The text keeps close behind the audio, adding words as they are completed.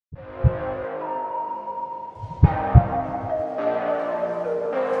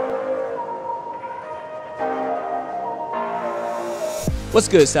What's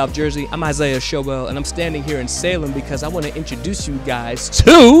good, South Jersey? I'm Isaiah Showell, and I'm standing here in Salem because I want to introduce you guys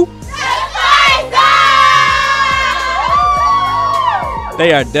to...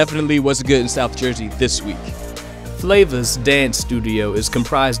 They are definitely what's good in South Jersey this week. Flavaz Dance Studio is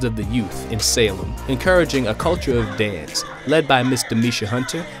comprised of the youth in Salem, encouraging a culture of dance, led by Miss Ji'mesha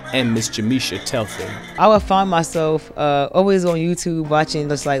Hunter and Miss Ji'mesha Telfair. I would find myself always on YouTube watching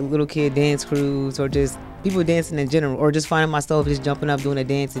just like little kid dance crews or just people dancing in general, or just finding myself just jumping up doing a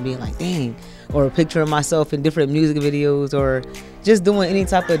dance and being like, dang, or a picture of myself in different music videos or just doing any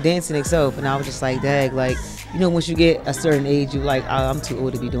type of dancing itself. And I was just like, dang, like, you know, once you get a certain age, you're like, I'm too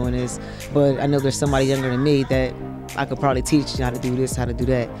old to be doing this, but I know there's somebody younger than me that I could probably teach you how to do this, how to do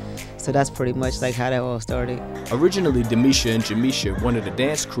that. So that's pretty much like how that all started. Originally, Demisha and Ji'mesha wanted a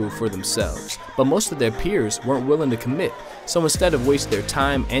dance crew for themselves, but most of their peers weren't willing to commit. So instead of waste their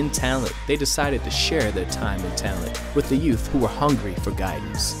time and talent, they decided to share their time and talent with the youth who were hungry for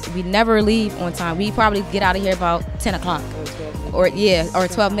guidance. We never leave on time. We probably get out of here about 10 o'clock. Or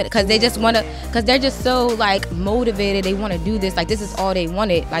 12 minutes, because they just want to, because they're just so like motivated. They want to do this, like this is all they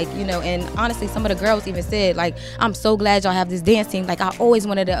wanted, like, you know. And honestly, some of the girls even said, like, I'm so glad y'all have this dance team. Like, I always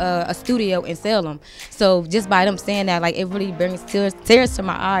wanted a studio in Salem. So just by them saying that, like, it really brings tears to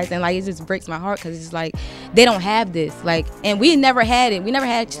my eyes, and like it just breaks my heart, because it's just like they don't have this, like, and we never had it. We never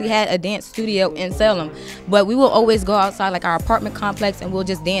actually had a dance studio in Salem, but we will always go outside like our apartment complex and we'll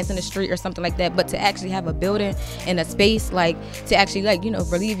just dance in the street or something like that. But to actually have a building and a space, like, to actually, like, you know,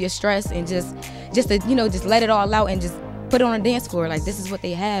 relieve your stress and just to, you know, just let it all out and just put it on a dance floor. Like, this is what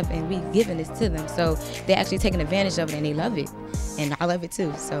they have, and we giving this to them. So they're actually taking advantage of it, and they love it, and I love it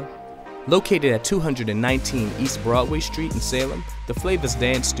too. So. Located at 219 East Broadway Street in Salem, the Flavaz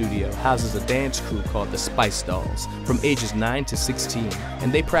Dance Studio houses a dance crew called the Dollz from ages 9 to 16,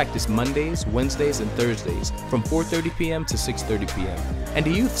 and they practice Mondays, Wednesdays, and Thursdays from 4:30 p.m. to 6:30 p.m. And the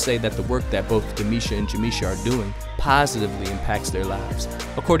youth say that the work that both Demisha and Ji'mesha are doing positively impacts their lives,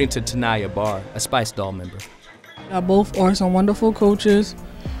 according to Tanaya Barr, a Spice Doll member. Y'all both are some wonderful coaches,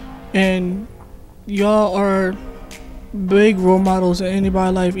 and y'all are big role models in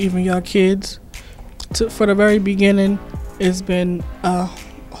anybody's life, even y'all kids. For the very beginning, it's been a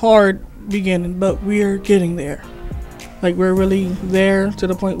hard beginning, but we're getting there. Like, we're really there to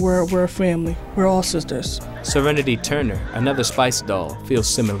the point where we're a family. We're all sisters. Serenity Turner, another Spice Doll, feels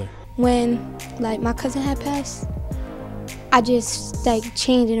similar. When, like, my cousin had passed, I just, like,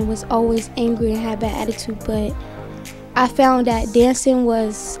 changed and was always angry and had bad attitude, but I found that dancing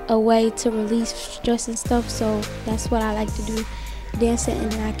was a way to release stress and stuff, so that's what I like to do, dancing. And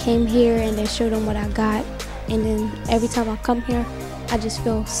then I came here and then showed them what I got, and then every time I come here, I just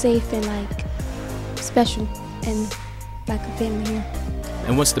feel safe and like special and like a family here.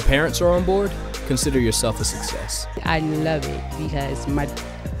 And once the parents are on board, consider yourself a success. I love it because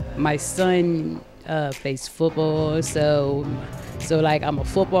my son plays football, so like I'm a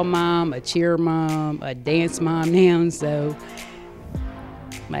football mom, a cheer mom, a dance mom now, so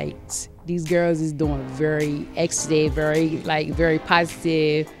like these girls is doing very excellent, very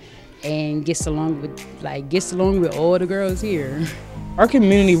positive, and gets along with all the girls here. Our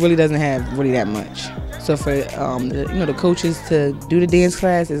community really doesn't have that much. So for the coaches to do the dance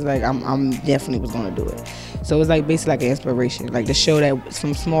class is like I'm definitely was gonna do it. So it's like basically like an inspiration, like to show that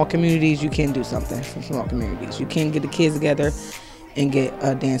from small communities you can do something from small communities. You can get the kids together and get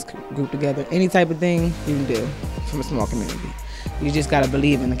a dance group together. Any type of thing you can do from a small community. You just gotta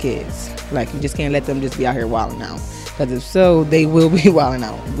believe in the kids. Like, you just can't let them just be out here wilding out. Because if so, they will be wilding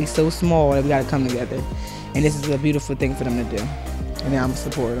out. We so small that we gotta come together. And this is a beautiful thing for them to do. And I'm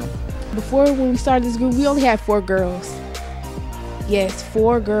supporting them. Before, when we started this group, we only had 4 girls. Yes,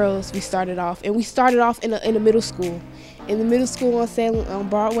 4 girls we started off. And we started off in a middle school. In the middle school on Salem, on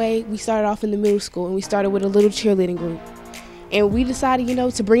Broadway, we started off in the middle school, and we started with a little cheerleading group. And we decided, you know,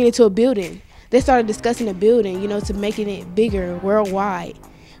 to bring it into a building. They started discussing a building, you know, to making it bigger, worldwide.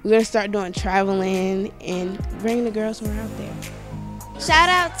 We're going to start doing traveling and bringing the girls from out there. Shout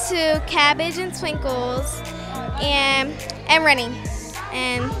out to Cabbage and Twinkles and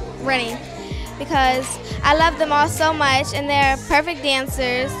Rennie because I love them all so much, and they're perfect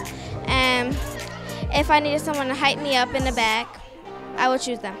dancers. And if I needed someone to hype me up in the back, I would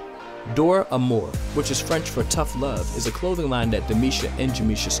choose them. Dor Amour, which is French for tough love, is a clothing line that Demisha and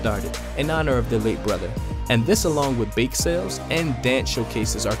Ji'mesha started in honor of their late brother. And this, along with bake sales and dance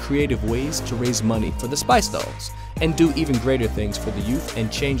showcases, are creative ways to raise money for the Spice Dolls and do even greater things for the youth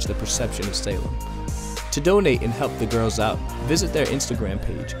and change the perception of Salem. To donate and help the girls out, visit their Instagram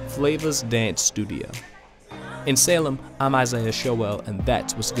page, Flavaz Dance Studio. In Salem, I'm Isaiah Showell, and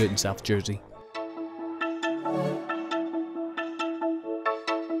that's what's good in South Jersey.